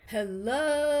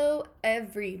Hello,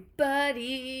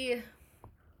 everybody.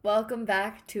 Welcome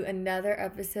back to another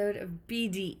episode of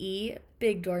BDE,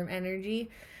 Big Dorm Energy.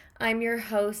 I'm your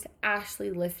host, Ashley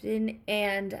Lifton,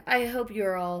 and I hope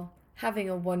you're all having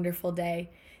a wonderful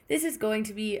day. This is going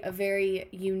to be a very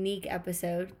unique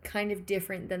episode, kind of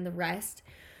different than the rest.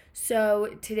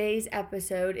 So, today's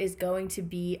episode is going to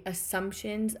be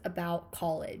assumptions about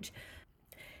college.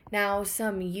 Now,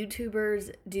 some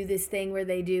YouTubers do this thing where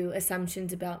they do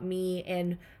assumptions about me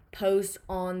and post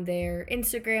on their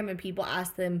Instagram, and people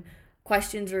ask them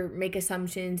questions or make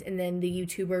assumptions, and then the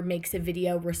YouTuber makes a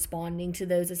video responding to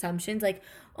those assumptions like,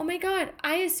 oh my god,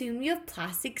 I assume you have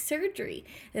plastic surgery.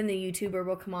 Then the YouTuber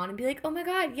will come on and be like, oh my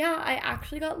god, yeah, I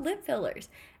actually got lip fillers.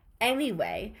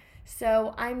 Anyway,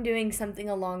 so I'm doing something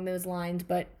along those lines,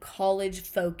 but college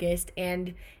focused,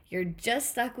 and you're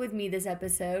just stuck with me this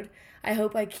episode. I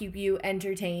hope I keep you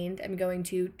entertained. I'm going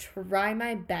to try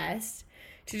my best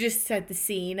to just set the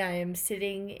scene. I am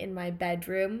sitting in my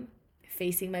bedroom,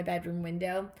 facing my bedroom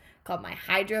window. Got my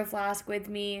hydro flask with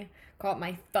me, got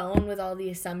my phone with all the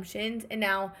assumptions. And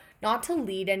now, not to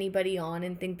lead anybody on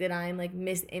and think that I'm like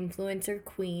Miss Influencer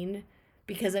Queen,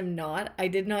 because I'm not. I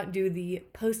did not do the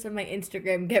post on my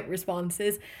Instagram, get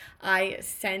responses. I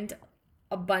sent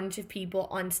a bunch of people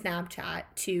on Snapchat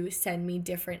to send me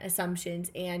different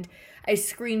assumptions, and I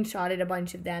screenshotted a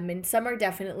bunch of them, and some are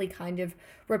definitely kind of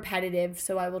repetitive,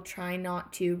 so I will try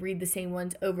not to read the same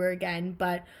ones over again,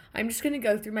 but I'm just going to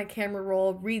go through my camera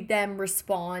roll, read them,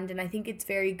 respond, and I think it's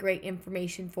very great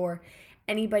information for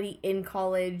anybody in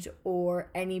college or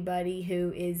anybody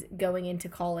who is going into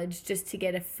college just to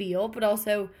get a feel, but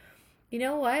also, you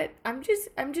know what? I'm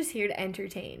just here to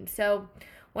entertain. So,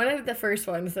 one of the first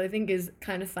ones that I think is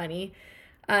kind of funny,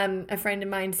 a friend of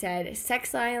mine said,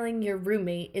 sexiling your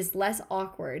roommate is less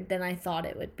awkward than I thought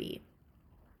it would be.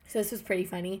 So this was pretty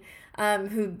funny.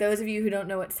 Those of you who don't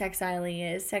know what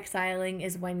sexiling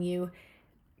is when you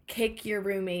kick your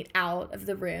roommate out of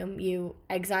the room. You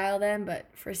exile them, but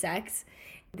for sex.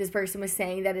 This person was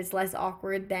saying that it's less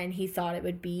awkward than he thought it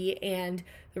would be, and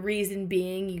the reason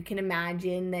being, you can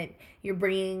imagine that you're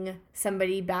bringing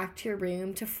somebody back to your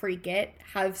room to freak it,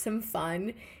 have some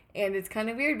fun, and it's kind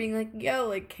of weird being like, yo,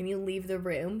 like, can you leave the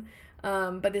room?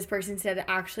 But this person said it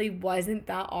actually wasn't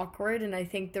that awkward, and I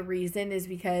think the reason is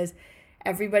because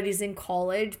everybody's in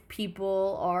college,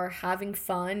 people are having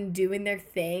fun, doing their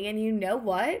thing, and you know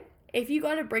what? If you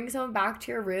gotta bring someone back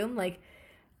to your room, like,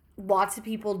 lots of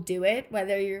people do it,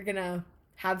 whether you're gonna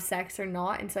have sex or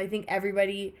not, and so I think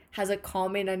everybody has a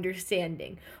common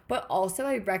understanding. But also,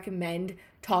 I recommend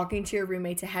talking to your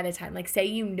roommates ahead of time. Like, say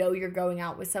you know you're going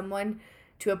out with someone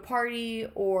to a party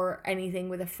or anything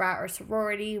with a frat or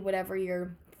sorority, whatever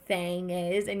your thing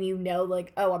is, and you know,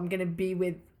 like, oh, I'm gonna be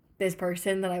with this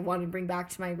person that I want to bring back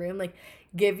to my room. Like,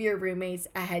 give your roommates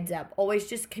a heads up. Always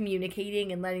just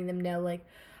communicating and letting them know, like,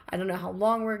 I don't know how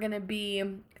long we're gonna be,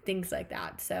 things like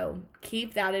that. So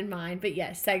keep that in mind. But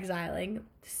yes, sexiling,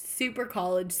 super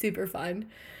college, super fun.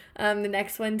 The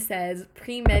next one says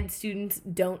pre-med students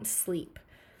don't sleep.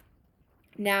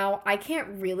 Now, I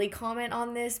can't really comment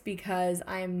on this because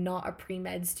I am not a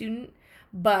pre-med student,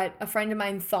 but a friend of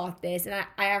mine thought this, and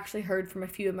I actually heard from a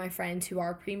few of my friends who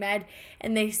are pre-med,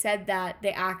 and they said that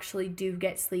they actually do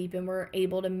get sleep and were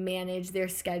able to manage their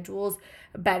schedules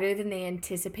better than they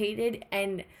anticipated.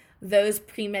 And those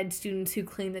pre-med students who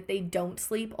claim that they don't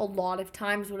sleep, a lot of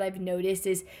times what I've noticed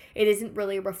is it isn't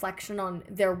really a reflection on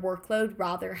their workload,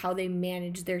 rather how they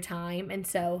manage their time. And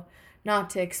so, not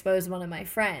to expose one of my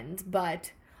friends,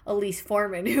 but Elise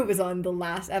Foreman, who was on the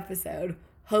last episode,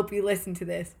 hope you listen to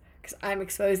this because I'm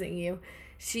exposing you.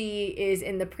 She is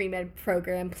in the pre-med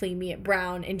program, Me at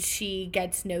Brown, and she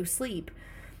gets no sleep.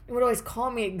 It would always call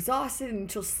me exhausted,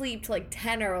 and she'll sleep till like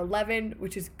 10 or 11,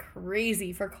 which is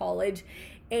crazy for college.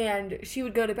 And she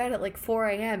would go to bed at like 4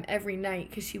 a.m. every night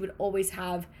because she would always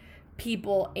have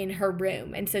people in her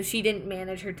room. And so she didn't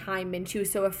manage her time, and she was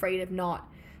so afraid of not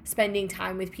spending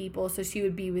time with people, so she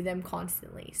would be with them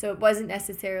constantly. So it wasn't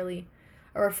necessarily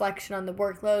a reflection on the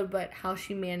workload, but how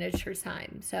she managed her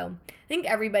time. So I think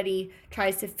everybody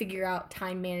tries to figure out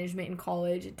time management in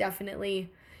college. Definitely,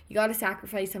 you got to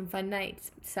sacrifice some fun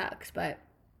nights. It sucks, but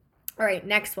all right,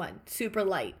 next one, super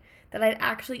light, that I'd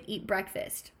actually eat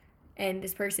breakfast. And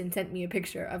this person sent me a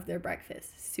picture of their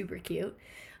breakfast. Super cute.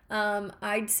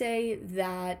 I'd say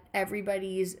that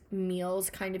everybody's meals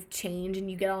kind of change and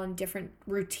you get on a different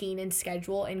routine and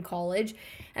schedule in college.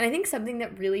 And I think something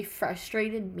that really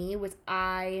frustrated me was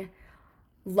I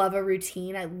love a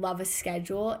routine. I love a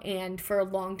schedule. And for a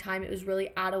long time, it was really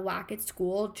out of whack at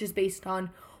school just based on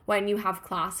when you have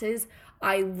classes.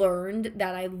 I learned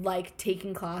that I like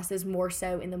taking classes more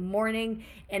so in the morning,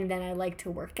 and then I like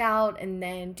to work out and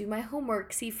then do my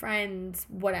homework, see friends,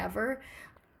 whatever.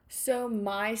 So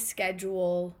my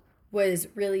schedule was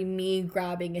really me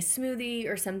grabbing a smoothie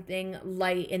or something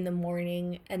light in the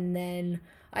morning, and then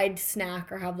I'd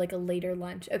snack or have like a later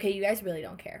lunch. Okay, you guys really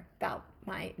don't care about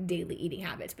my daily eating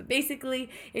habits, but basically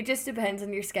it just depends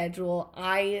on your schedule.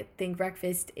 I think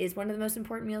breakfast is one of the most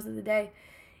important meals of the day.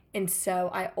 And so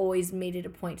I always made it a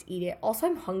point to eat it. Also,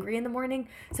 I'm hungry in the morning.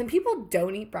 Some people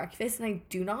don't eat breakfast, and I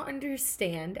do not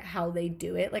understand how they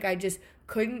do it. Like, I just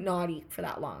couldn't not eat for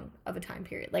that long of a time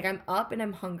period. Like, I'm up and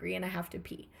I'm hungry and I have to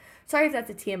pee. Sorry if that's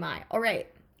a TMI. All right.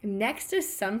 Next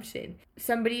assumption.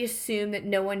 Somebody assumed that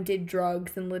no one did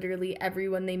drugs, and literally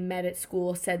everyone they met at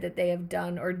school said that they have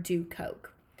done or do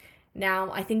coke.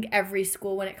 Now, I think every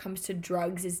school when it comes to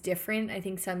drugs is different. I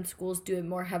think some schools do it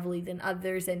more heavily than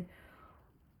others, and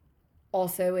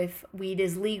also, if weed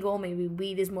is legal, maybe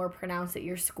weed is more pronounced at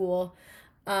your school.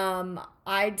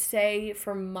 I'd say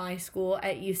from my school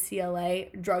at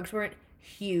UCLA, drugs weren't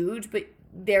huge, but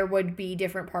there would be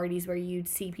different parties where you'd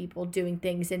see people doing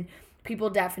things, and people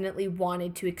definitely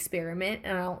wanted to experiment.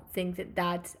 And I don't think that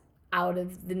that's out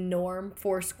of the norm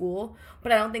for school,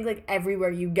 but I don't think like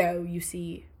everywhere you go, you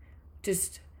see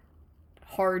just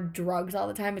hard drugs all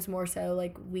the time. It's more so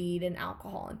like weed and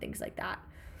alcohol and things like that.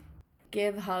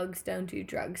 Give hugs, don't do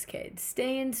drugs, kids.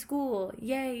 Stay in school.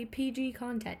 Yay, PG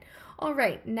content. All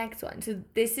right, next one. So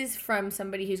this is from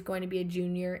somebody who's going to be a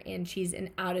junior, and she's an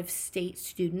out-of-state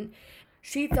student.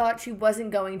 She thought she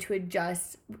wasn't going to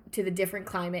adjust to the different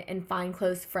climate and find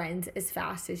close friends as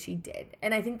fast as she did.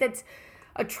 And I think that's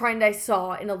a trend I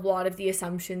saw in a lot of the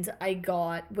assumptions I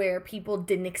got, where people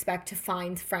didn't expect to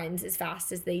find friends as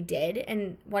fast as they did.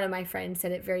 And one of my friends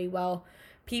said it very well.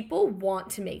 People want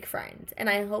to make friends, and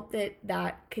I hope that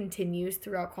that continues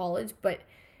throughout college, but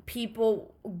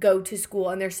people go to school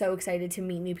and they're so excited to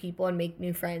meet new people and make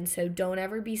new friends, so don't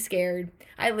ever be scared.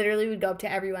 I literally would go up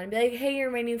to everyone and be like, hey,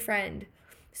 you're my new friend.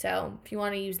 So if you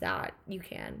want to use that, you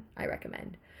can. I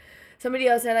recommend. Somebody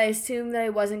else said, I assumed that I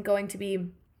wasn't going to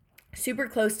be super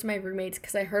close to my roommates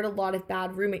because I heard a lot of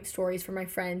bad roommate stories from my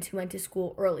friends who went to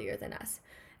school earlier than us.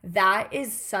 That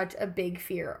is such a big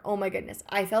fear. Oh my goodness.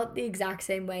 I felt the exact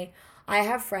same way. I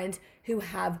have friends who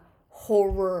have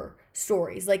horror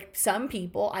stories. Like, some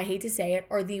people, I hate to say it,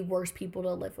 are the worst people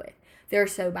to live with. They're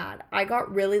so bad. I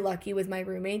got really lucky with my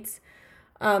roommates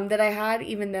that I had,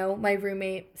 even though my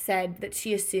roommate said that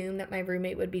she assumed that my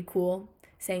roommate would be cool,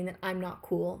 saying that I'm not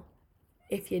cool,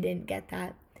 if you didn't get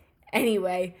that.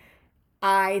 Anyway,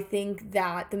 I think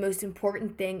that the most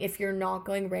important thing, if you're not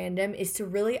going random, is to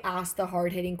really ask the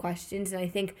hard-hitting questions. And I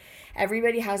think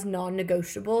everybody has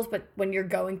non-negotiables, but when you're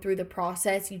going through the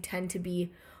process, you tend to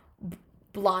be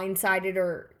blindsided,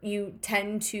 or you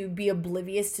tend to be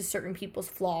oblivious to certain people's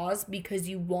flaws because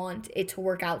you want it to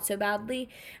work out so badly.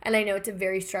 And I know it's a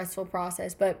very stressful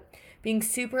process, but being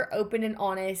super open and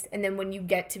honest, and then when you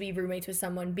get to be roommates with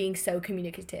someone, being so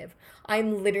communicative.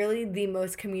 I'm literally the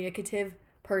most communicative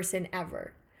person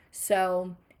ever.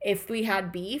 So if we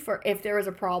had beef or if there was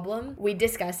a problem, we'd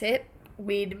discuss it,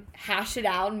 we'd hash it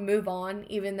out and move on,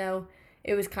 even though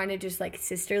it was kind of just like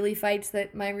sisterly fights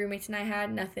that my roommates and I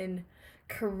had, nothing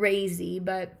crazy.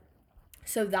 But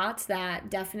so that's that.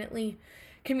 Definitely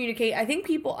communicate. I think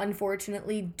people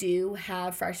unfortunately do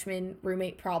have freshman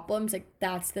roommate problems, like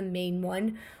that's the main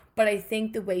one. But I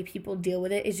think the way people deal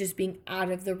with it is just being out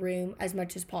of the room as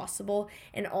much as possible.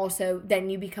 And also then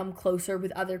you become closer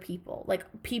with other people. Like,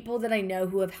 people that I know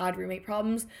who have had roommate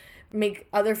problems make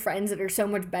other friends that are so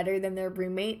much better than their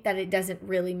roommate that it doesn't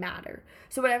really matter.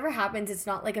 So whatever happens, it's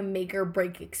not like a make or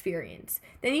break experience.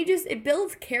 Then it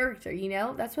builds character, you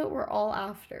know? That's what we're all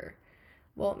after.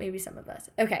 Well, maybe some of us.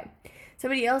 Okay.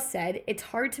 Somebody else said, it's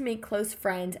hard to make close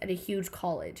friends at a huge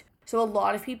college. So a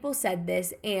lot of people said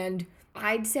this, and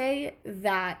I'd say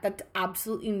that that's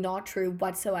absolutely not true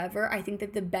whatsoever. I think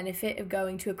that the benefit of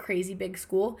going to a crazy big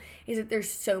school is that there's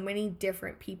so many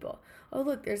different people. Oh,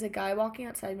 look, there's a guy walking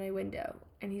outside my window,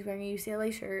 and he's wearing a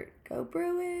UCLA shirt. Go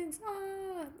Bruins!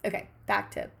 Ah! Okay,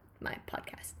 back to my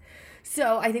podcast.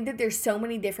 So I think that there's so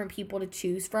many different people to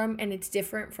choose from, and it's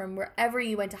different from wherever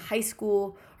you went to high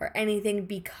school or anything,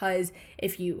 because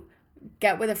if you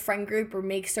get with a friend group or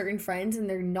make certain friends and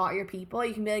they're not your people,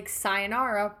 you can be like,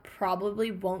 sayonara, probably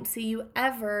won't see you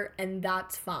ever, and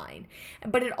that's fine.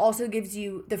 But it also gives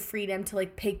you the freedom to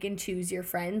like pick and choose your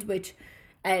friends, which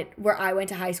at where I went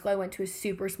to high school, I went to a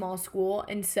super small school,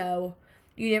 and so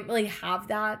you didn't really have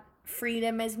that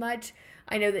freedom as much.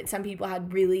 I know that some people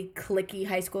had really cliquey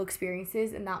high school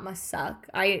experiences, and that must suck.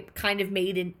 I kind of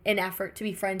made an effort to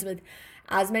be friends with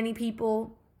as many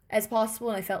people as possible.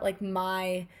 And I felt like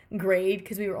my grade,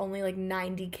 because we were only like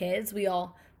 90 kids, we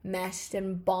all meshed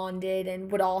and bonded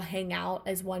and would all hang out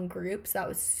as one group. So that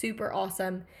was super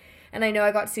awesome. And I know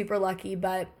I got super lucky,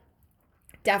 but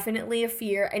definitely a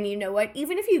fear. And you know what?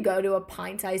 Even if you go to a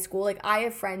pint-sized school, like I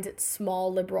have friends at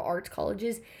small liberal arts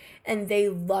colleges and they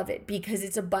love it because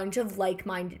it's a bunch of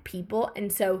like-minded people.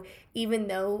 And so even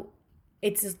though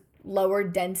it's a lower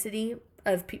density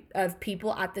of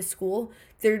people at the school,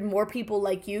 there are more people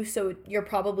like you, so you're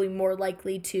probably more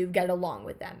likely to get along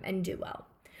with them and do well.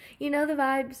 You know the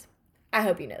vibes? I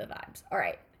hope you know the vibes. All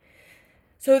right.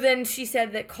 So then she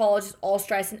said that college is all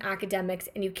stress and academics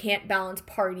and you can't balance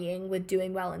partying with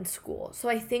doing well in school. So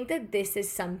I think that this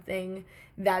is something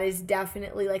that is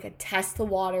definitely like a test the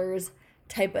waters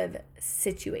type of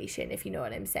situation, if you know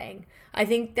what I'm saying. I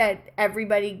think that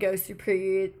everybody goes through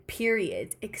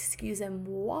periods,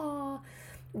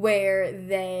 where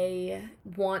they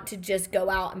want to just go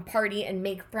out and party and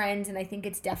make friends. And I think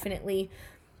it's definitely,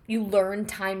 you learn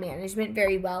time management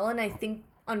very well. And I think,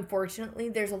 unfortunately,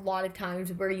 there's a lot of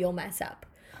times where you'll mess up.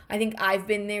 I think I've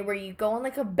been there where you go on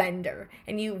like a bender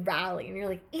and you rally and you're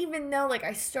like, even though like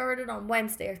I started on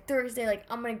Wednesday or Thursday, like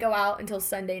I'm going to go out until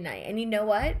Sunday night. And you know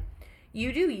what?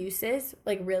 You do you, sis.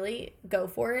 Like really go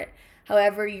for it.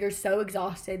 However, you're so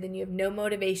exhausted and you have no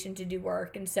motivation to do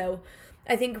work. And so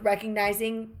I think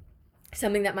recognizing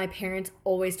something that my parents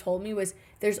always told me was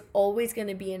there's always going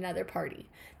to be another party.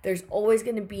 There's always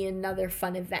going to be another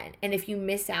fun event. And if you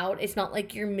miss out, it's not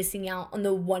like you're missing out on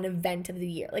the one event of the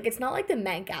year. Like it's not like the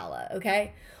Met Gala,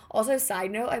 okay? Also,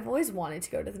 side note, I've always wanted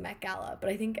to go to the Met Gala, but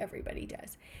I think everybody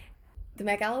does. The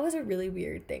Met Gala was a really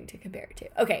weird thing to compare it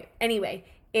to. Okay, anyway,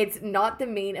 it's not the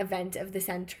main event of the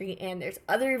century, and there's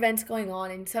other events going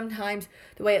on, and sometimes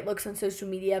the way it looks on social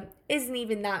media isn't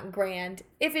even that grand.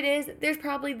 If it is, there's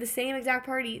probably the same exact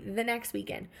party the next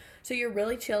weekend. So you're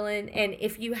really chilling, and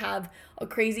if you have a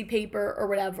crazy paper or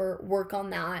whatever, work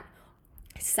on that.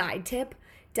 Side tip,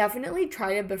 definitely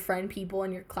try to befriend people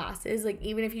in your classes. Like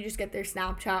even if you just get their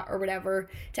Snapchat or whatever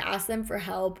to ask them for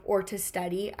help or to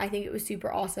study. I think it was super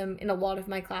awesome. In a lot of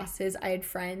my classes, I had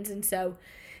friends, and so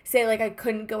say like I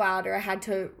couldn't go out or I had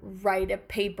to write a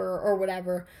paper or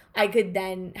whatever, I could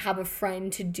then have a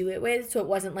friend to do it with, so it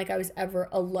wasn't like I was ever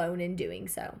alone in doing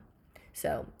so.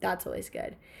 So that's always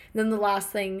good. And then the last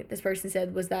thing this person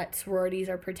said was that sororities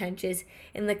are pretentious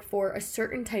and like for a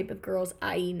certain type of girls,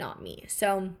 i.e. not me.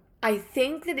 So I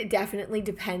think that it definitely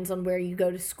depends on where you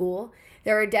go to school.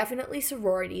 There are definitely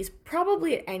sororities,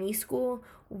 probably at any school,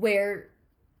 where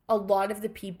a lot of the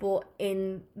people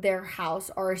in their house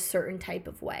are a certain type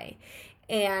of way.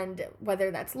 And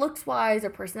whether that's looks-wise or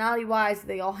personality-wise,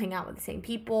 they all hang out with the same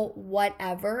people,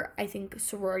 whatever. I think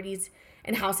sororities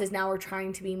and houses now are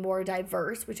trying to be more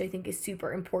diverse, which I think is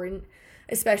super important,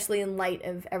 especially in light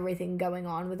of everything going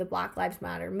on with the Black Lives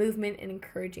Matter movement and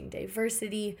encouraging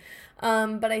diversity.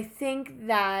 But I think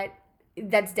that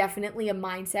that's definitely a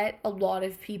mindset a lot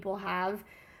of people have.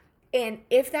 And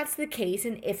if that's the case,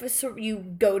 and if you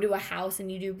go to a house and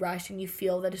you do rush and you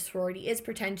feel that a sorority is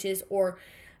pretentious or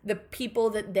the people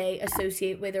that they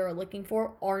associate with or are looking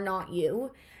for are not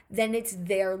you, then it's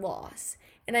their loss.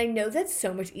 And I know that's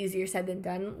so much easier said than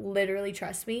done. Literally,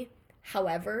 trust me.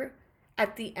 However,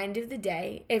 at the end of the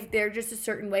day, if they're just a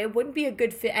certain way, it wouldn't be a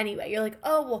good fit anyway. You're like,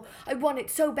 oh, well, I want it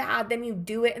so bad. Then you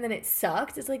do it and then it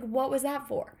sucks. It's like, what was that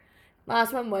for?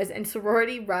 Last one was, and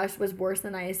sorority rush was worse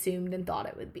than I assumed and thought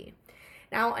it would be.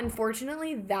 Now,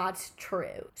 unfortunately, that's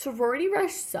true. Sorority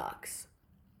rush sucks.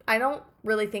 I don't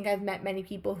really think I've met many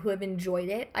people who have enjoyed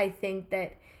it. I think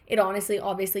that it honestly,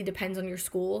 obviously depends on your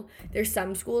school. There's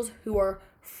some schools who are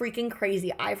freaking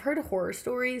crazy. I've heard horror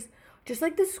stories. Just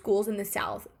like the schools in the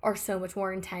South are so much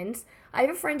more intense. I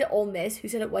have a friend at Ole Miss who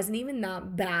said it wasn't even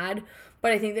that bad,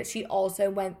 but I think that she also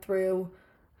went through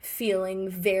feeling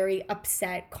very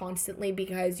upset constantly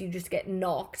because you just get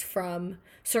knocked from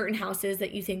certain houses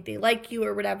that you think they like you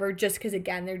or whatever, just because,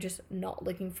 again, they're just not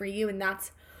looking for you, and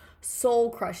that's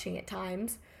soul crushing at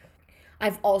times.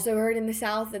 I've also heard in the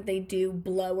South that they do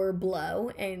blow or blow,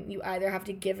 and you either have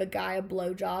to give a guy a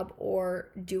blowjob or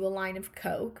do a line of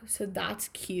coke, so that's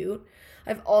cute.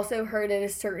 I've also heard at a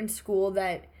certain school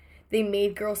that they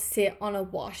made girls sit on a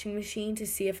washing machine to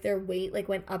see if their weight like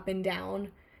went up and down,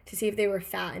 to see if they were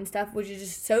fat and stuff, which is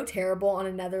just so terrible on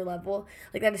another level.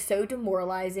 Like, that is so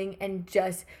demoralizing and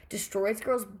just destroys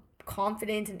girls'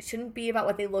 confidence, and it shouldn't be about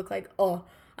what they look like. Oh,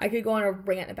 I could go on a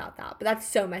rant about that, but that's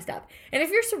so messed up. And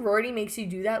if your sorority makes you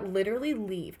do that, literally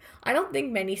leave. I don't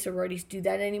think many sororities do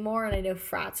that anymore, and I know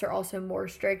frats are also more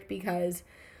strict because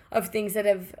of things that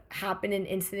have happened and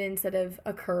incidents that have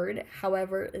occurred.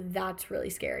 However, that's really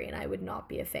scary and I would not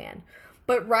be a fan.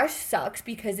 But Rush sucks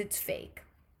because it's fake.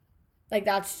 Like,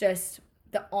 that's just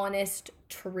the honest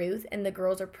truth, and the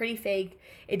girls are pretty fake.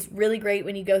 It's really great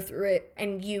when you go through it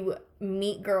and you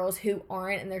meet girls who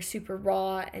aren't and they're super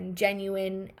raw and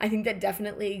genuine. I think that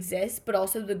definitely exists, but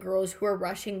also the girls who are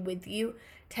rushing with you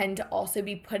tend to also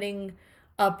be putting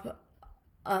up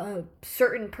a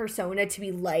certain persona to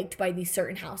be liked by these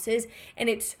certain houses. And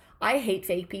I hate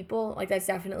fake people. Like, that's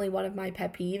definitely one of my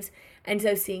pet peeves. And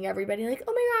so seeing everybody like,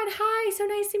 oh my God, hi, so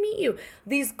nice to meet you.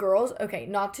 These girls, okay,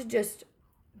 not to just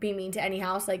be mean to any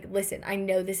house. Like, listen, I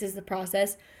know this is the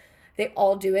process. They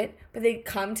all do it, but they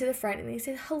come to the front and they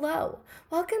say, hello,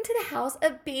 welcome to the house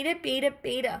of Beta, Beta,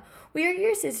 Beta. We are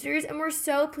your sisters and we're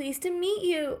so pleased to meet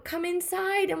you. Come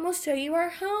inside and we'll show you our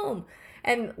home.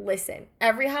 And listen,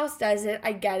 every house does it.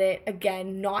 I get it.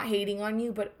 Again, not hating on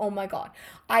you, but oh my God.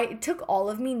 It took all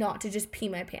of me not to just pee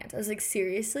my pants. I was like,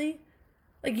 seriously?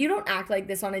 Like, you don't act like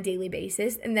this on a daily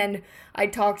basis. And then I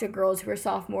talked to girls who are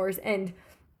sophomores and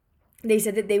they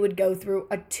said that they would go through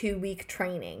a 2-week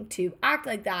training to act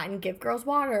like that and give girls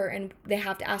water, and they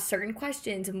have to ask certain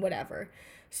questions and whatever.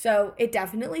 So it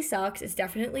definitely sucks. It's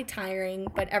definitely tiring,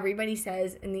 but everybody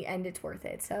says in the end it's worth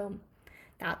it. So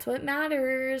that's what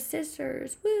matters,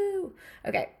 sisters. Woo.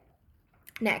 Okay.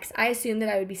 Next, I assumed that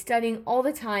I would be studying all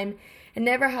the time and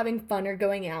never having fun or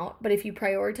going out. But if you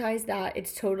prioritize that,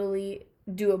 it's totally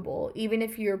doable, even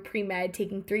if you're pre-med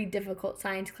taking 3 difficult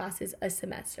science classes a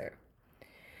semester.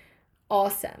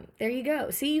 Awesome. There you go.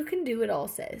 See, you can do it all,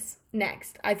 sis.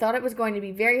 Next, I thought it was going to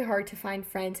be very hard to find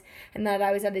friends and that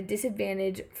I was at a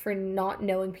disadvantage for not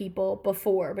knowing people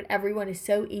before, but everyone is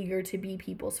so eager to be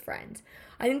people's friends.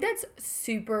 I think that's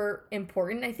super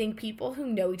important. I think people who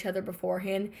know each other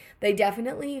beforehand, they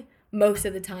definitely, most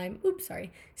of the time,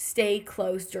 stay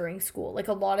close during school. Like,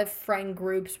 a lot of friend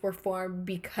groups were formed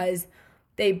because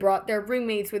they brought their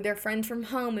roommates with their friends from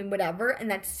home and whatever,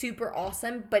 and that's super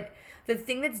awesome. But the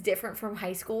thing that's different from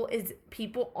high school is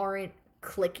people aren't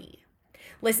cliquey.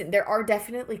 Listen, there are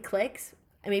definitely cliques.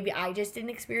 Maybe I just didn't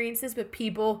experience this, but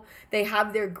people, they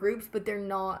have their groups, but they're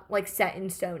not like set in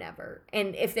stone ever.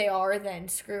 And if they are, then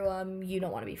screw them. You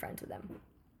don't want to be friends with them.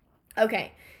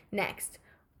 Okay, next.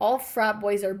 All frat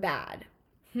boys are bad.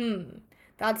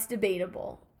 That's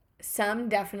debatable. Some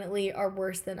definitely are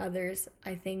worse than others.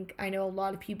 I know a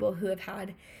lot of people who have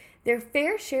had their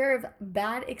fair share of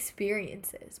bad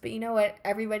experiences. But you know what?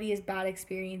 Everybody has bad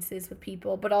experiences with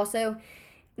people. But also,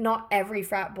 not every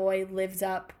frat boy lives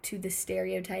up to the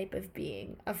stereotype of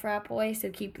being a frat boy.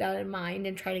 So keep that in mind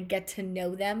and try to get to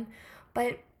know them.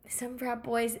 But some frat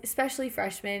boys, especially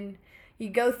freshmen, you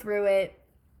go through it,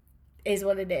 is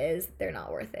what it is. They're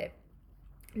not worth it.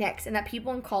 Next, and that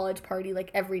people in college party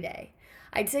like every day.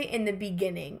 I'd say in the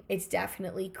beginning, it's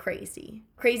definitely crazy.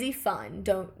 Crazy fun,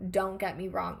 don't get me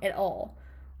wrong at all.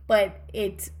 But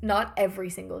it's not every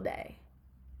single day.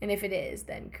 And if it is,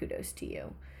 then kudos to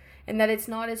you. And that it's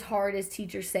not as hard as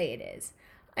teachers say it is.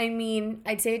 I mean,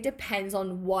 I'd say it depends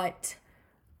on what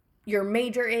your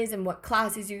major is and what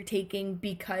classes you're taking,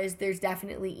 because there's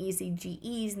definitely easy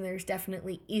GEs and there's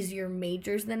definitely easier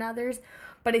majors than others.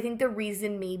 But I think the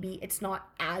reason maybe it's not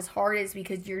as hard is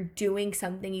because you're doing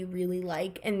something you really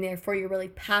like and therefore you're really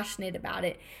passionate about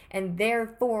it and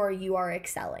therefore you are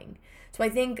excelling. So I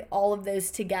think all of those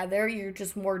together, you're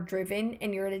just more driven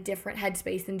and you're at a different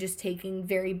headspace than just taking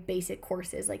very basic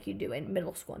courses like you do in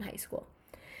middle school and high school.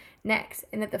 Next,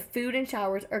 and that the food and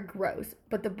showers are gross,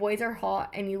 but the boys are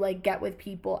hot and you like get with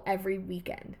people every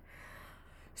weekend.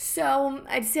 So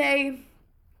I'd say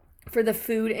for the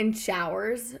food and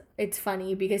showers, it's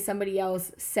funny because somebody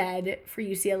else said for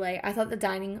UCLA, I thought the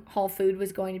dining hall food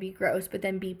was going to be gross, but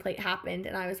then B-plate happened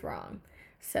and I was wrong.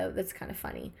 So that's kind of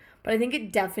funny. But I think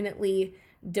it definitely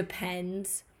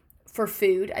depends. For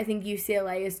food, I think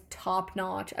UCLA is top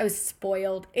notch. I was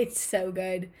spoiled. It's so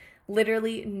good.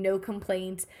 Literally no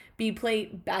complaints.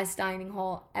 B-plate, best dining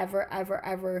hall ever, ever,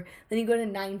 ever. Then you go to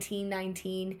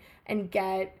 1919 and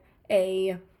get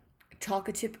a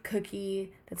chocolate chip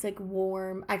cookie that's like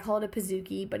warm. I call it a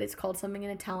pizookie, but it's called something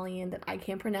in Italian that I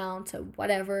can't pronounce, so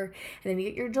whatever. And then you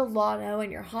get your gelato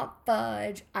and your hot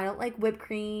fudge. I don't like whipped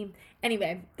cream.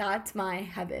 Anyway, that's my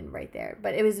heaven right there.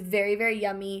 But it was very, very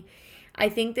yummy. I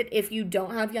think that if you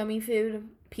don't have yummy food,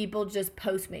 people just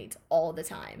Postmates all the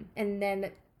time. And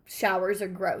then showers are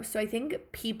gross. So I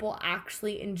think people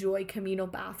actually enjoy communal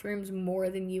bathrooms more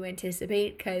than you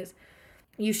anticipate because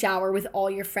you shower with all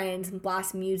your friends and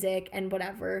blast music and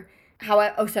whatever.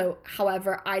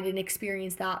 However, I didn't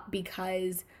experience that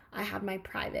because I had my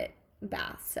private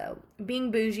bath. So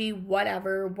being bougie,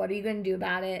 whatever. What are you going to do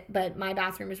about it? But my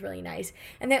bathroom is really nice.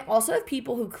 And they also have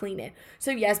people who clean it.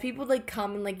 So yes, people like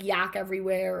come and like yak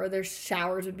everywhere, or their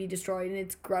showers would be destroyed and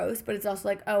it's gross. But it's also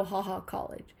like, oh, haha,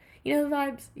 college. You know the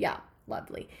vibes? Yeah,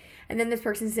 lovely. And then this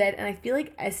person said, and I feel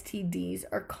like STDs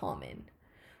are common.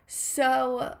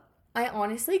 So I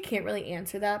honestly can't really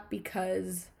answer that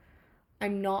because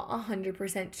I'm not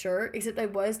 100% sure, except I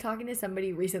was talking to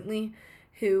somebody recently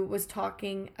who was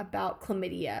talking about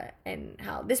chlamydia and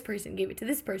how this person gave it to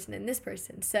this person and this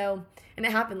person. So, and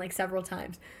it happened like several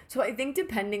times. So I think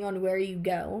depending on where you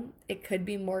go, it could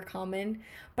be more common.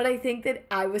 But I think that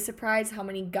I was surprised how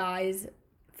many guys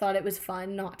thought it was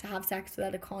fun not to have sex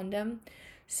without a condom.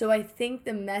 So I think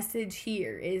the message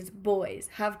here is boys,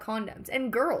 have condoms.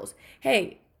 And girls,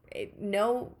 hey,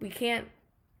 no, we can't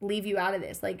leave you out of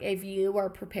this. Like, if you are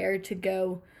prepared to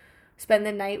go spend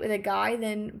the night with a guy,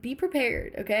 then be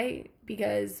prepared, okay?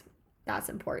 Because that's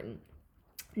important.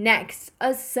 Next,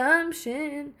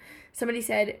 assumption. Somebody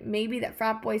said maybe that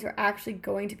frat boys are actually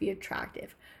going to be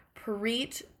attractive.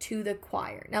 Preach to the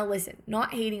choir. Now listen,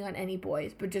 not hating on any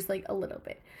boys, but just like a little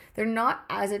bit. They're not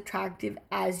as attractive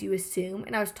as you assume.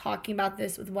 And I was talking about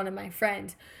this with one of my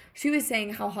friends. She was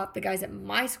saying how hot the guys at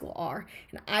my school are,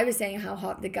 and I was saying how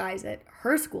hot the guys at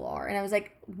her school are. And I was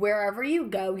like, wherever you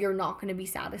go, you're not going to be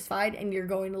satisfied, and you're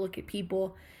going to look at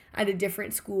people at a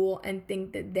different school and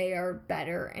think that they are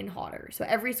better and hotter. So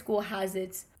every school has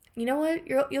its, you know what,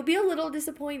 you'll be a little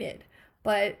disappointed,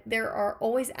 but there are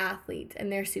always athletes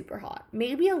and they're super hot.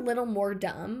 Maybe a little more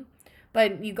dumb,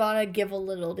 but you gotta give a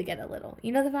little to get a little.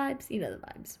 You know the vibes? You know the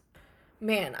vibes.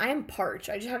 Man, I am parched.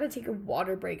 I just had to take a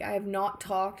water break. I have not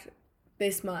talked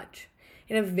this much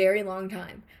in a very long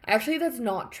time. Actually, that's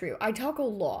not true. I talk a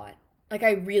lot. Like,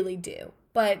 I really do.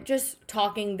 But just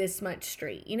talking this much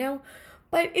straight, you know?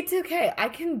 But it's okay. I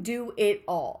can do it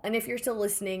all. And if you're still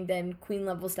listening, then queen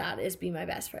level status, be my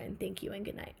best friend. Thank you and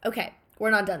good night. Okay, we're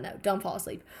not done though. Don't fall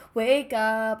asleep. Wake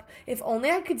up. If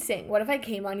only I could sing. What if I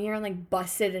came on here and like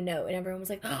busted a note and everyone was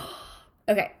like, oh.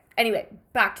 Okay, anyway,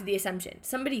 back to the assumption.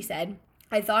 Somebody said,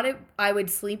 I thought I would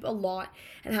sleep a lot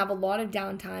and have a lot of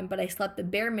downtime, but I slept the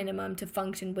bare minimum to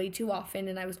function way too often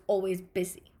and I was always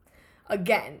busy.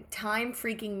 Again, time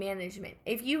freaking management.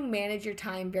 If you manage your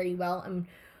time very well, and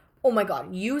oh my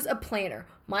God, use a planner.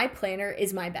 My planner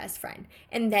is my best friend.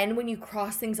 And then when you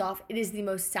cross things off, it is the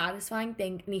most satisfying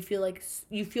thing and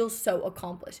you feel so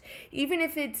accomplished. Even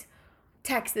if it's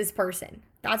text this person,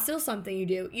 that's still something you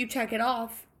do. You check it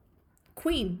off.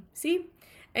 Queen, see?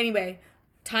 Anyway,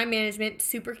 time management,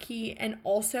 super key. And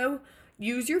also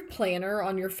use your planner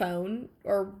on your phone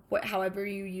or however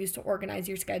you use to organize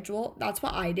your schedule. That's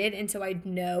what I did. And so I'd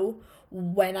know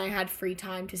when I had free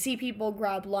time to see people,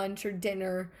 grab lunch or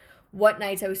dinner, what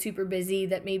nights I was super busy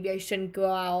that maybe I shouldn't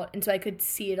go out. And so I could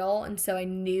see it all. And so I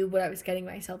knew what I was getting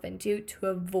myself into to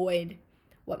avoid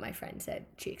what my friend said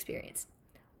she experienced.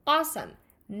 Awesome.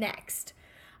 Next.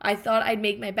 I thought I'd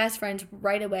make my best friends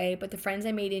right away, but the friends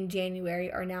I made in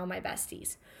January are now my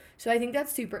besties. So I think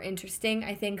that's super interesting.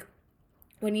 I think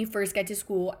when you first get to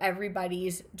school,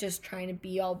 everybody's just trying to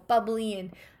be all bubbly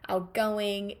and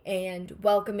outgoing and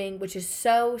welcoming, which is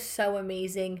so, so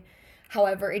amazing.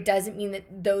 However, it doesn't mean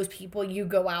that those people you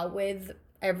go out with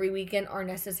every weekend are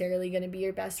necessarily going to be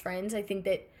your best friends. I think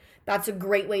that that's a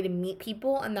great way to meet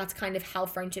people, and that's kind of how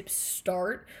friendships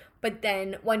start. But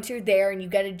then once you're there and you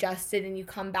get adjusted and you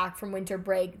come back from winter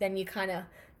break, then you kind of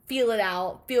feel it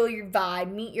out, feel your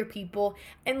vibe, meet your people,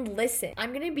 and listen.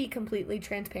 I'm going to be completely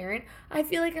transparent. I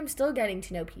feel like I'm still getting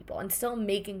to know people and still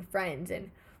making friends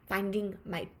and finding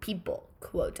my people,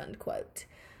 quote unquote.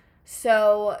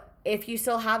 So if you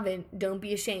still haven't, don't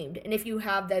be ashamed. And if you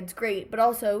have, that's great. But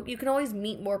also, you can always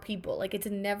meet more people. Like, it's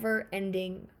a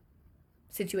never-ending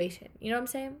situation. You know what I'm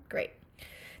saying? Great.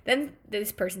 Then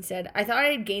this person said, I thought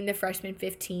I'd gained the freshman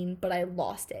 15, but I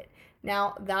lost it.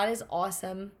 Now, that is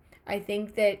awesome. I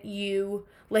think that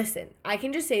listen, I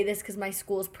can just say this because my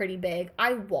school is pretty big.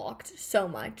 I walked so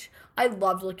much. I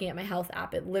loved looking at my health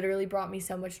app. It literally brought me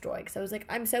so much joy because I was like,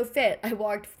 I'm so fit. I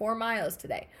walked 4 miles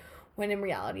today. When in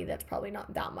reality, that's probably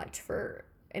not that much for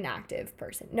an active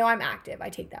person. No, I'm active. I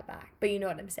take that back. But you know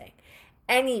what I'm saying.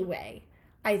 Anyway,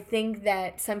 I think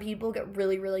that some people get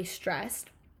really, really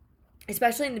stressed.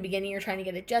 Especially in the beginning, you're trying to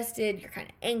get adjusted, you're kind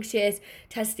of anxious,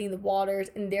 testing the waters,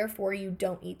 and therefore you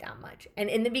don't eat that much. And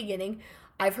in the beginning,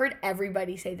 I've heard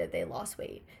everybody say that they lost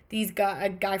weight. These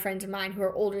guy friends of mine who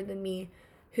are older than me,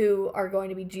 who are going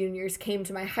to be juniors, came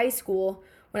to my high school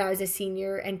when I was a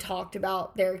senior and talked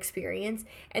about their experience,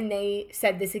 and they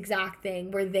said this exact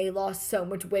thing where they lost so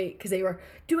much weight because they were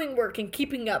doing work and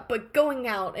keeping up, but going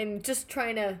out and just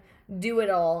trying to do it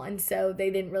all, and so they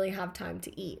didn't really have time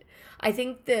to eat. I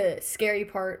think the scary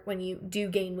part when you do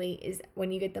gain weight is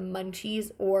when you get the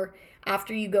munchies, or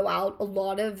after you go out. A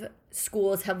lot of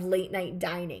schools have late night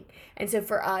dining, and so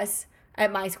for us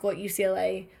at my school at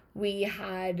UCLA, we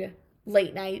had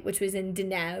late night, which was in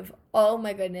Deneve. Oh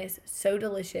my goodness, so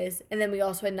delicious. And then we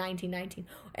also had 1919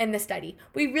 and the study.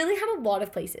 We really had a lot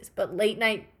of places, but late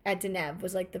night at Deneve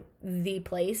was like the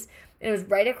place. And it was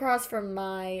right across from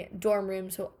my dorm room,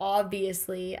 so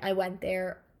obviously I went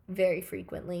there very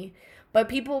frequently. But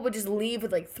people would just leave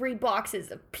with like 3 boxes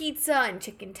of pizza and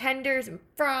chicken tenders and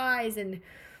fries and,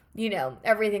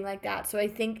 everything like that. So I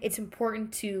think it's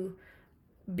important to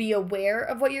be aware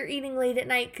of what you're eating late at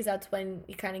night, because that's when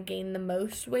you kind of gain the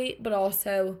most weight, but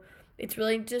also it's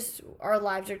really just our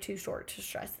lives are too short to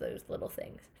stress those little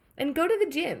things. And go to the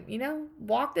gym,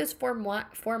 walk those 4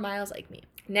 miles like me.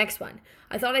 Next one,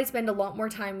 I thought I'd spend a lot more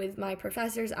time with my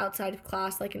professors outside of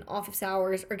class, like in office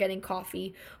hours or getting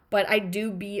coffee, but I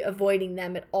do be avoiding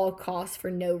them at all costs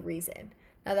for no reason.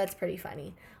 Now that's pretty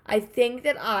funny. I think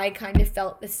that I kind of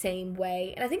felt the same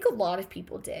way, and I think a lot of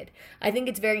people did. I think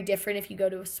it's very different if you go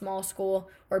to a small school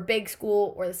or a big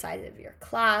school or the size of your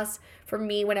class. For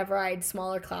me, whenever I had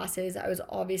smaller classes, I was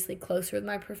obviously closer with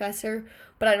my professor,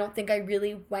 but I don't think I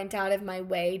really went out of my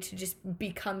way to just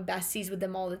become besties with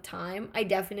them all the time. I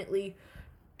definitely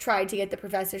tried to get the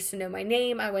professors to know my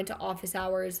name. I went to office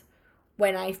hours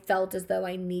when I felt as though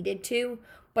I needed to,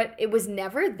 but it was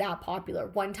never that popular.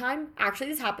 One time, actually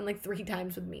this happened like 3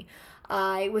 times with me.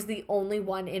 I was the only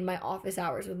one in my office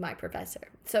hours with my professor.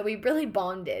 So we really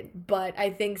bonded, but I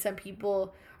think some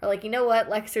people are like, you know what,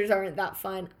 lectures aren't that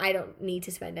fun. I don't need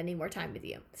to spend any more time with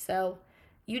you. So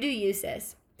you do you,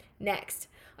 sis. Next,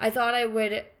 I thought I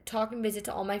would talk and visit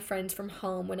to all my friends from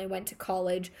home when I went to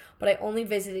college, but I only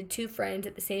visited 2 friends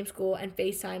at the same school and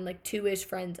FaceTime like 2-ish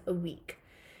friends a week.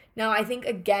 Now, I think,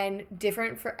 again,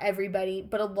 different for everybody,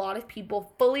 but a lot of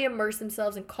people fully immerse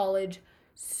themselves in college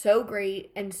so great,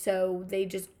 and so they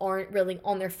just aren't really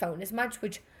on their phone as much,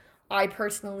 which I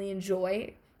personally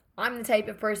enjoy. I'm the type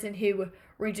of person who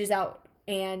reaches out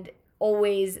and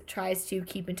always tries to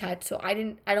keep in touch, so I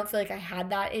don't feel like I had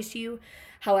that issue.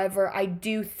 However, I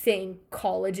do think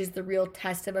college is the real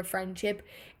test of a friendship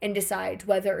and decides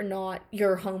whether or not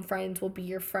your home friends will be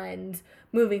your friends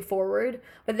moving forward.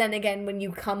 But then again, when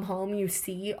you come home, you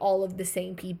see all of the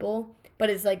same people. But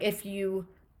it's like if you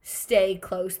stay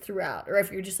close throughout, or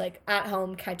if you're just like at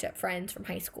home, catch up friends from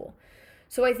high school.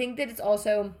 So I think that it's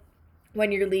also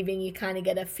when you're leaving, you kind of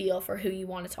get a feel for who you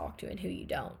want to talk to and who you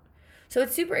don't. So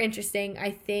it's super interesting.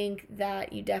 I think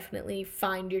that you definitely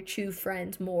find your true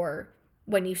friends more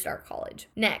when you start college.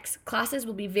 Next, classes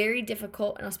will be very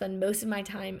difficult, and I'll spend most of my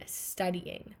time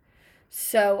studying.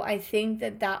 So I think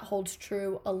that holds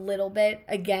true a little bit.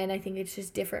 Again, I think it's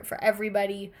just different for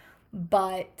everybody,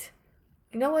 but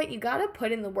you know what? You got to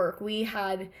put in the work.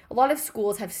 A lot of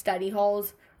schools have study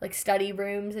halls, like study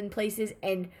rooms and places,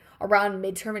 and around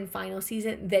midterm and final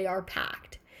season, they are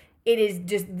packed. It is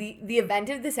just the event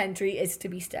of the century is to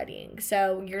be studying.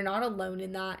 So you're not alone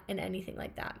in that and anything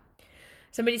like that.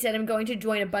 Somebody said, I'm going to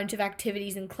join a bunch of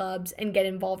activities and clubs and get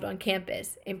involved on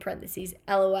campus, in parentheses,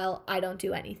 LOL, I don't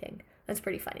do anything. That's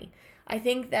pretty funny. I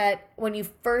think that when you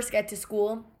first get to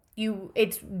school,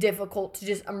 it's difficult to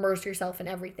just immerse yourself in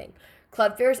everything.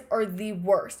 Club fairs are the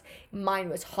worst. Mine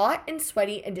was hot and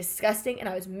sweaty and disgusting, and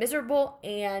I was miserable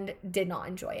and did not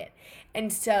enjoy it.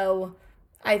 And so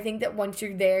I think that once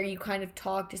you're there, you kind of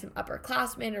talk to some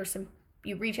upperclassmen or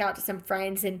you reach out to some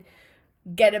friends and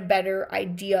get a better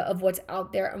idea of what's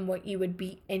out there and what you would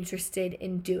be interested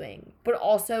in doing. But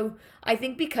also, I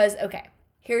think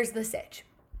here's the sitch.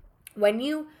 When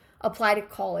you apply to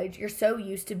college, you're so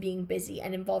used to being busy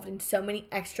and involved in so many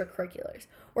extracurriculars,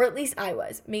 or at least I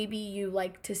was. Maybe you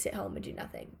like to sit home and do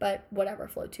nothing, but whatever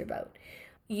floats your boat.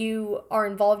 You are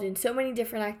involved in so many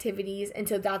different activities, and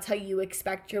so that's how you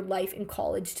expect your life in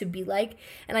college to be like.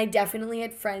 And I definitely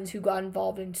had friends who got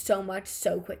involved in so much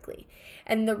so quickly.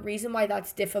 And the reason why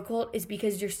that's difficult is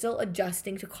because you're still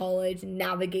adjusting to college and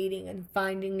navigating and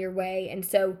finding your way. And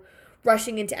so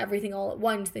rushing into everything all at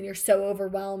once, then you're so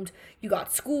overwhelmed. You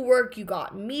got schoolwork, you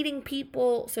got meeting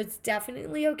people. So it's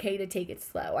definitely okay to take it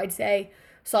slow. I'd say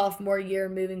sophomore year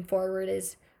moving forward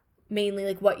is mainly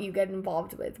like what you get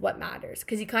involved with, what matters,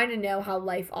 because you kind of know how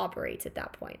life operates at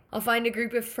that point. I'll find a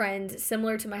group of friends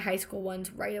similar to my high school ones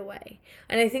right away.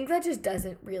 And I think that just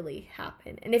doesn't really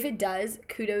happen. And if it does,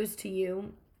 kudos to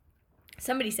you.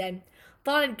 Somebody said,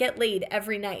 thought I'd get laid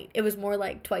every night. It was more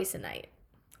like twice a night.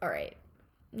 All right.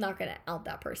 Not going to out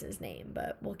that person's name,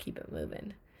 but we'll keep it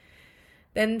moving.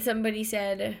 Then somebody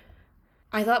said,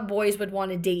 I thought boys would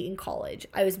want to date in college.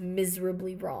 I was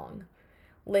miserably wrong.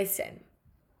 Listen,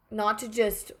 not to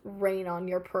just rain on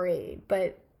your parade,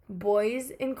 but boys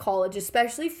in college,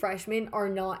 especially freshmen, are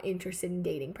not interested in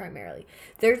dating primarily.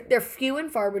 They're few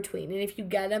and far between, and if you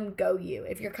get them, go you.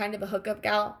 If you're kind of a hookup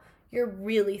gal, you're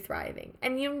really thriving.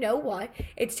 And you know what?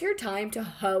 It's your time to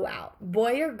hoe out.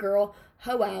 Boy or girl,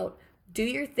 hoe out. Do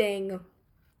your thing.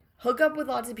 Hook up with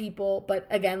lots of people. But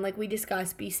again, like we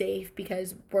discussed, be safe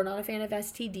because we're not a fan of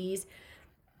STDs.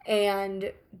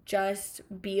 And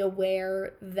just be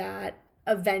aware that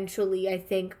eventually, I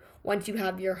think, once you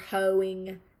have your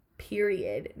hoeing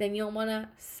period, then you'll want to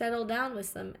settle down with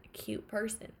some cute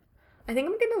person. I think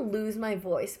I'm going to lose my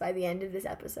voice by the end of this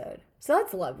episode. So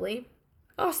that's lovely.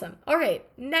 Awesome. All right,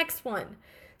 next one.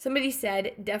 Somebody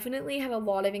said, definitely had a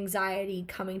lot of anxiety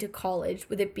coming to college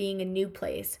with it being a new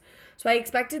place. So I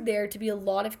expected there to be a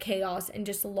lot of chaos and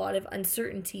just a lot of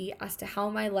uncertainty as to how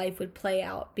my life would play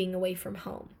out being away from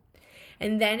home.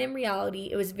 And then in reality,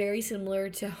 it was very similar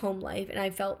to home life, and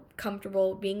I felt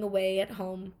comfortable being away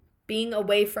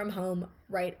from home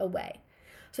right away.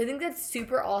 So I think that's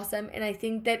super awesome, and I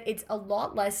think that it's a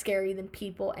lot less scary than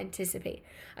people anticipate.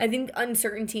 I think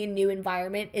uncertainty in new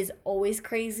environment is always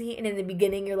crazy, and in the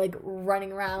beginning you're like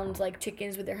running around like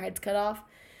chickens with their heads cut off.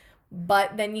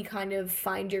 But then you kind of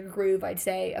find your groove, I'd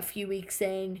say, a few weeks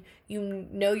in. You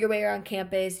know your way around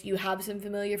campus, you have some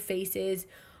familiar faces.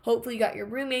 Hopefully you got your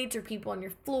roommates or people on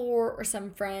your floor or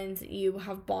some friends that you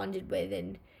have bonded with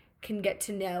and can get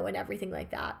to know and everything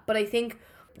like that. But I think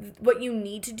what you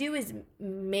need to do is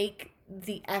make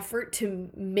the effort to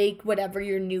make whatever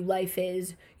your new life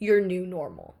is your new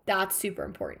normal. That's super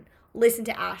important. Listen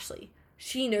to Ashley.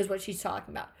 She knows what she's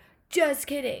talking about. Just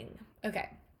kidding. Okay.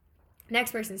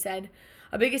 Next person said,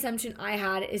 a big assumption I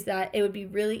had is that it would be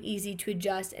really easy to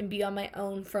adjust and be on my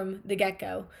own from the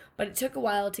get-go, but it took a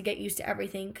while to get used to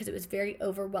everything because it was very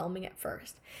overwhelming at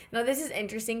first. Now, this is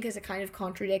interesting because it kind of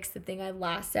contradicts the thing I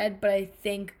last said, but I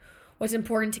think what's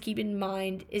important to keep in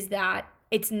mind is that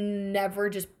it's never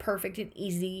just perfect and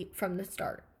easy from the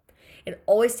start. It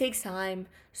always takes time.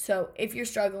 So if you're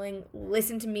struggling,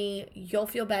 listen to me. You'll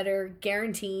feel better,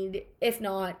 guaranteed. If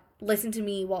not, listen to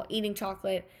me while eating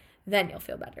chocolate. Then you'll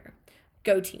feel better.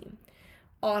 Go team.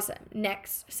 Awesome.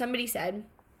 Next, somebody said,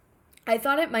 I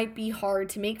thought it might be hard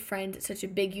to make friends at such a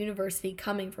big university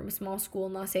coming from a small school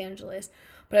in Los Angeles,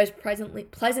 but I was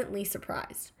pleasantly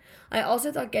surprised. I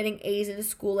also thought getting A's at a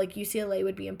school like UCLA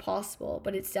would be impossible,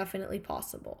 but it's definitely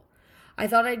possible. I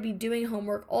thought I'd be doing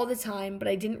homework all the time, but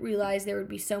I didn't realize there would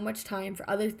be so much time for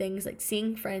other things like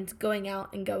seeing friends, going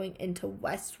out, and going into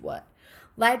Westwood.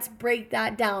 Let's break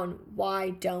that down.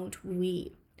 Why don't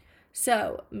we?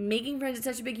 So, making friends at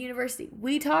such a big university.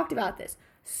 We talked about this.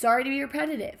 Sorry to be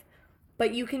repetitive,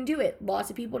 but you can do it. Lots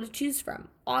of people to choose from.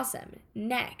 Awesome.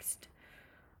 Next,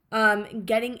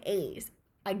 getting A's.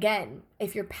 Again,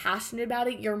 if you're passionate about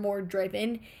it, you're more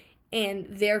driven, and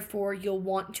therefore you'll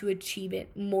want to achieve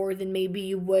it more than maybe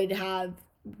you would have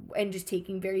and just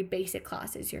taking very basic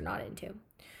classes you're not into.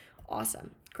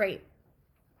 Awesome. Great.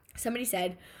 Somebody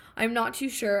said, I'm not too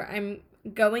sure. I'm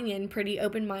going in pretty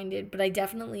open-minded, but I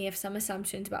definitely have some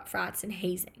assumptions about frats and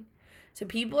hazing. So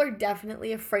people are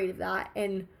definitely afraid of that,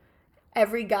 and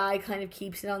every guy kind of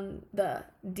keeps it on the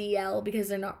DL because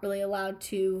they're not really allowed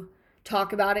to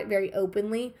talk about it very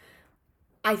openly.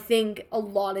 I think a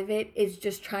lot of it is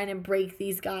just trying to break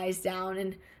these guys down,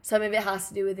 and some of it has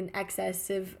to do with an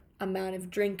excessive amount of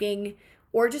drinking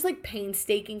or just like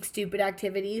painstaking stupid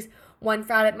activities. One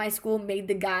frat at my school made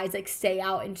the guys like stay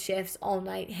out in shifts all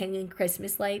night hanging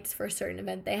Christmas lights for a certain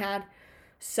event they had.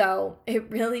 So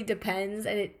it really depends,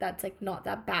 and that's like not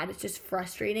that bad. It's just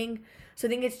frustrating. So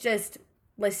I think it's just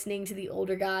listening to the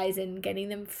older guys and getting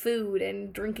them food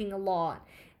and drinking a lot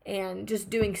and just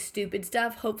doing stupid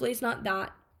stuff. Hopefully it's not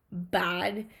that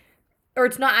bad, or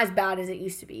it's not as bad as it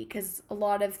used to be, because a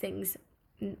lot of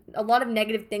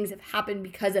negative things have happened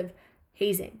because of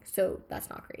hazing. So that's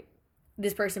not great.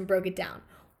 This person broke it down.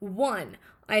 1,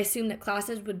 I assume that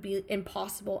classes would be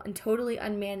impossible and totally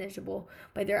unmanageable,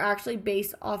 but they're actually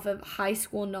based off of high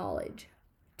school knowledge,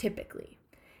 typically.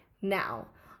 Now,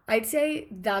 I'd say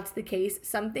that's the case.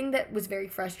 Something that was very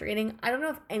frustrating, I don't know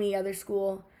if any other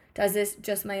school does this,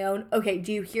 just my own. Okay,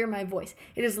 do you hear my voice?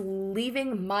 It is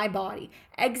leaving my body,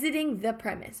 exiting the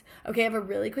premise. Okay, I have a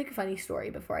really quick funny story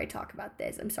before I talk about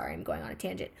this. I'm sorry, I'm going on a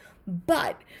tangent.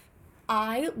 But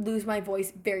I lose my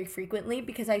voice very frequently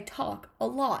because I talk a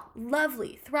lot.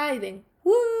 Lovely, thriving,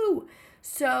 woo!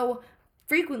 So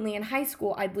frequently in high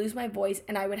school, I'd lose my voice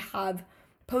and I would have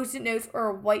Post-it notes or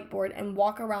a whiteboard and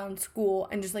walk around school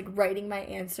and just like writing my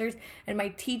answers, and my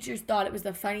teachers thought it was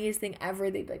the funniest thing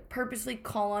ever. They'd like purposely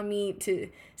call on me to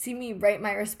see me write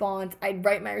my response. I'd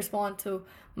write my response, to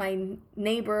my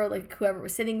neighbor, like whoever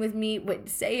was sitting with me would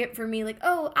say it for me, like,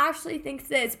 oh, Ashley thinks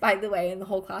this, by the way, and the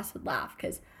whole class would laugh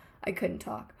because I couldn't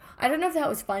talk. I don't know if that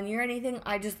was funny or anything.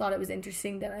 I just thought it was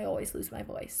interesting that I always lose my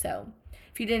voice. So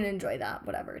if you didn't enjoy that,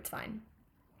 whatever, it's fine.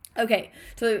 Okay,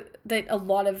 so that a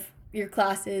lot of your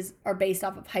classes are based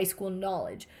off of high school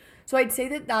knowledge. So I'd say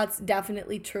that that's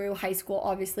definitely true. High school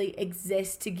obviously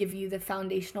exists to give you the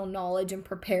foundational knowledge and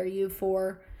prepare you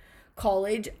for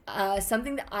college.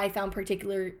 Something that I found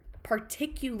particularly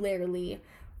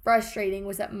frustrating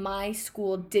was that my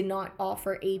school did not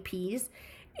offer APs.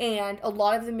 And a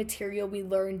lot of the material we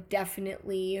learned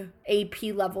definitely AP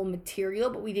level material,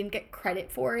 but we didn't get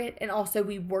credit for it. And also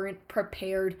we weren't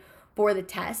prepared for the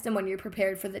test. And when you're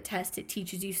prepared for the test, it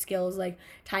teaches you skills like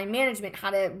time management, how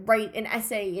to write an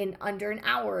essay in under an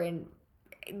hour and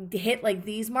hit like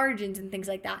these margins and things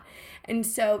like that. And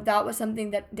so that was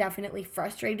something that definitely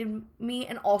frustrated me.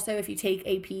 And also, if you take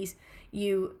APs,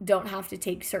 you don't have to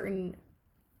take certain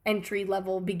entry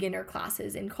level beginner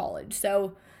classes in college.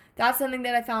 So that's something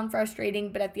that I found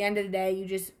frustrating, but at the end of the day, you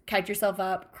just catch yourself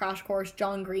up. Crash Course,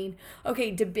 John Green.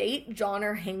 Okay, debate John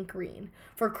or Hank Green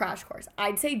for Crash Course.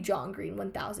 I'd say John Green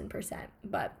 1000%,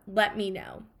 but let me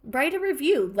know. Write a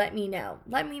review. Let me know.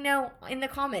 Let me know in the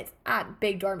comments at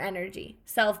Big Dorm Energy.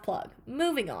 Self-plug.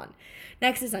 Moving on.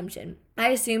 Next assumption. I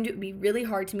assumed it would be really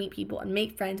hard to meet people and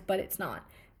make friends, but it's not.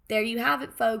 There you have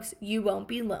it, folks. You won't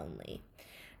be lonely.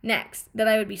 Next, that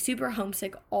I would be super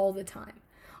homesick all the time.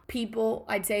 People,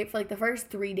 I'd say for like the first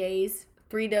 3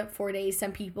 to 4 days,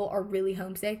 some people are really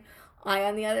homesick. I,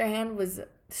 on the other hand, was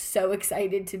so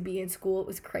excited to be in school. It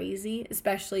was crazy,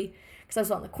 especially because I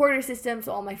was on the quarter system,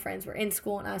 so all my friends were in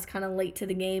school and I was kind of late to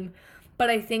the game. But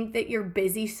I think that you're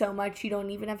busy so much, you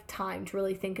don't even have time to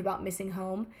really think about missing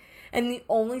home. And the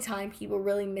only time people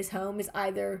really miss home is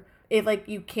either if like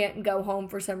you can't go home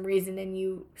for some reason and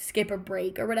you skip a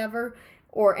break or whatever,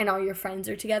 and all your friends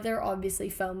are together. Obviously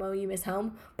FOMO, you miss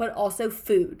home, but also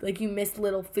food. Like you miss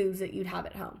little foods that you'd have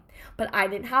at home. But I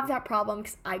didn't have that problem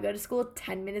because I go to school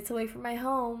 10 minutes away from my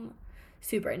home.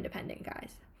 Super independent,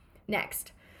 guys.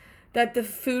 Next, that the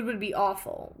food would be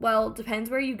awful. Well, depends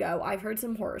where you go. I've heard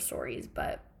some horror stories,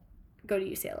 but go to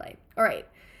UCLA. All right.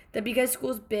 That because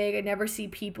school's big, I never see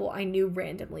people I knew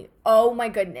randomly. Oh my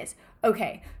goodness.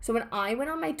 Okay, so when I went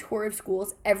on my tour of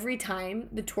schools, every time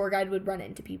the tour guide would run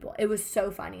into people. It was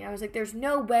so funny. I was like, there's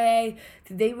no way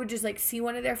that they would just like see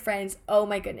one of their friends. Oh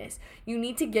my goodness. You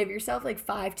need to give yourself like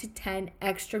 5 to 10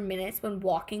 extra minutes when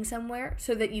walking somewhere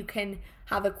so that you can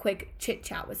have a quick chit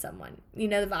chat with someone. You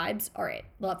know the vibes? All right,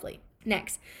 lovely.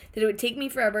 Next, that it would take me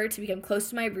forever to become close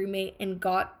to my roommate and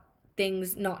get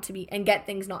things not to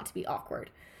be awkward.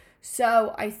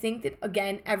 So I think that,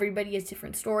 again, everybody has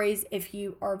different stories. If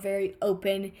you are very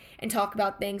open and talk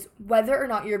about things, whether or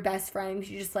not you're best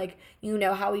friends, you just like, you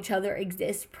know how each other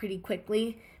exists pretty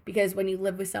quickly, because when you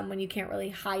live with someone, you can't really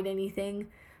hide anything.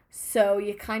 So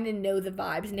you kind of know the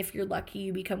vibes. And if you're lucky,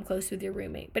 you become close with your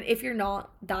roommate. But if you're not,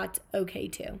 that's okay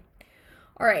too.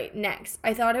 All right, next.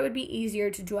 I thought it would be easier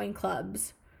to join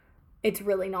clubs. It's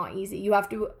really not easy. You have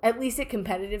to, at least at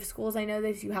competitive schools, I know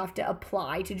this, you have to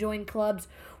apply to join clubs,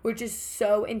 which is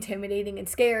so intimidating and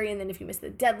scary. And then if you miss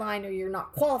the deadline or you're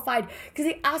not qualified, because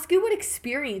they ask you what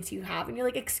experience you have. And you're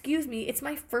like, excuse me, it's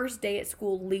my first day at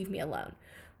school. Leave me alone.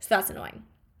 So that's annoying.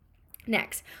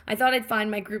 Next, I thought I'd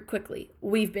find my group quickly.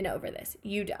 We've been over this.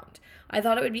 You don't. I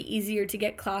thought it would be easier to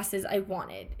get classes I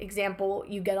wanted. Example,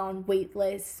 you get on wait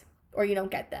lists, or you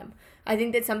don't get them. I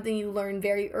think that's something you learn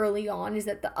very early on, is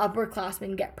that the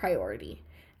upperclassmen get priority.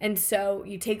 And so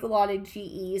you take a lot of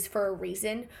GEs for a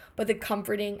reason, but the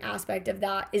comforting aspect of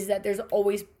that is that there's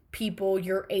always people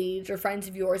your age or friends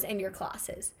of yours in your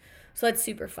classes. So that's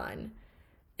super fun.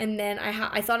 And then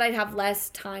I thought I'd have less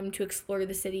time to explore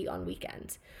the city on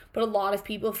weekends. But a lot of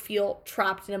people feel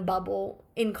trapped in a bubble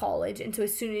in college. And so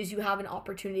as soon as you have an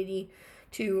opportunity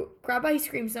to grab ice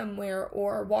cream somewhere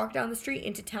or walk down the street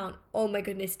into town, oh my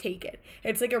goodness, take it.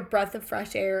 It's like a breath of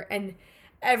fresh air, and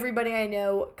everybody I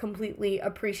know completely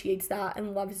appreciates that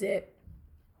and loves it.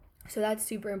 So that's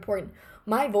super important.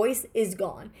 My voice is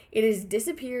gone. It has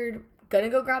disappeared. Gonna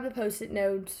go grab the Post-it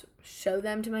notes, show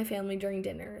them to my family during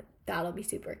dinner. That'll be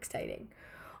super exciting.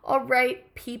 All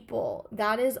right, people,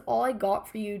 that is all I got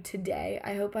for you today.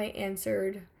 I hope I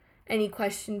answered any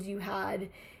questions you had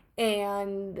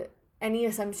and any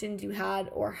assumptions you had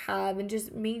or have, and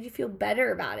just made you feel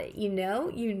better about it, you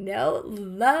know,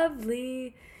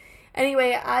 lovely.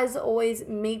 Anyway, as always,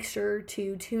 make sure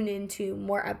to tune into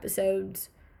more episodes.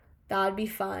 That'd be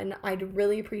fun. I'd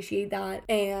really appreciate that.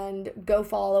 And go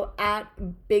follow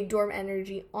at Big Dorm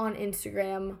Energy on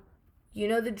Instagram. You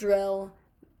know the drill.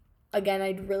 Again,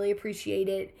 I'd really appreciate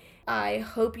it. I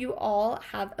hope you all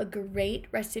have a great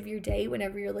rest of your day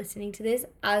whenever you're listening to this.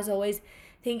 As always,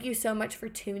 thank you so much for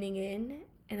tuning in,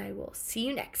 and I will see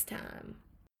you next time.